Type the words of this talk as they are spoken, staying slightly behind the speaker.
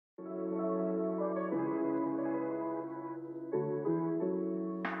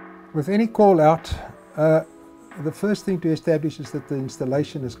With any call out, the first thing to establish is that the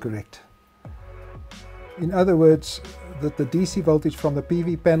installation is correct. In other words, that the DC voltage from the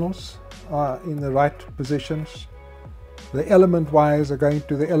PV panels are in the right positions. The element wires are going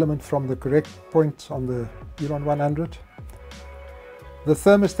to the element from the correct point on the Elon 100. The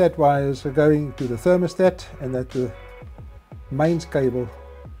thermostat wires are going to the thermostat, and that the mains cable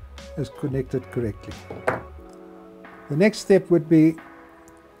is connected correctly. The next step would be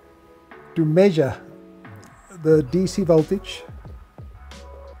to measure the DC voltage,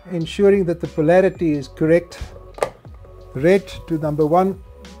 ensuring that the polarity is correct, red to number 1,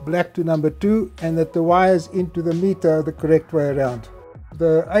 black to number 2, and that the wires into the meter are the correct way around.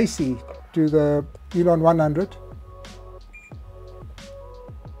 The AC to the Elon 100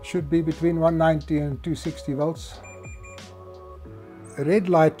 should be between 190 and 260 volts. A red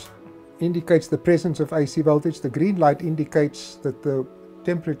light indicates the presence of AC voltage. The green light indicates that the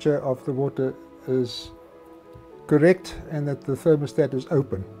temperature of the water is correct and that the thermostat is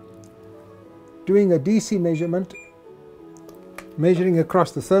open. Doing a DC measurement, measuring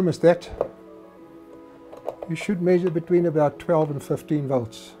across the thermostat, you should measure between about 12 and 15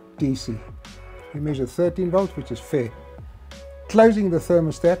 volts DC. You measure 13 volts, which is fair. Closing the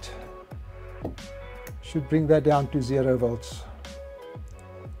thermostat should bring that down to 0 volts.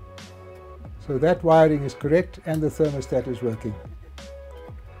 So that wiring is correct and the thermostat is working.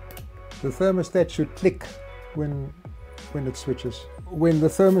 The thermostat should click when it switches. When the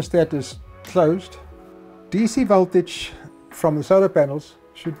thermostat is closed, DC voltage from the solar panels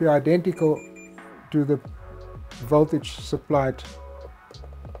should be identical to the voltage supplied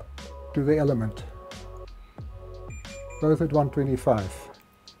to the element, both at 125.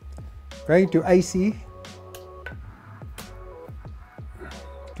 Going to AC,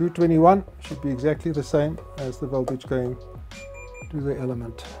 221 should be exactly the same as the voltage going to the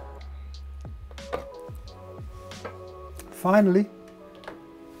element. Finally,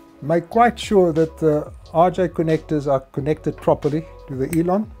 make quite sure that the RJ connectors are connected properly to the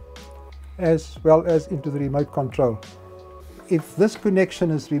Elon, as well as into the remote control. If this connection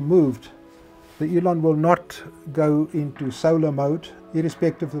is removed, the Elon will not go into solar mode.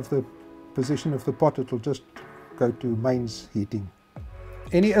 Irrespective of the position of the pot, it will just go to mains heating.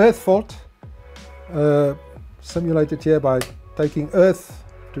 Any earth fault, simulated here by taking earth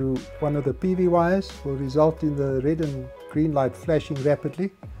to one of the PV wires, will result in the red and green light flashing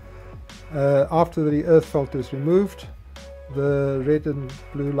rapidly. After the earth fault is removed, the red and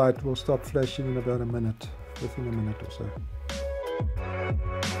blue light will stop flashing in about a minute, within a minute or so.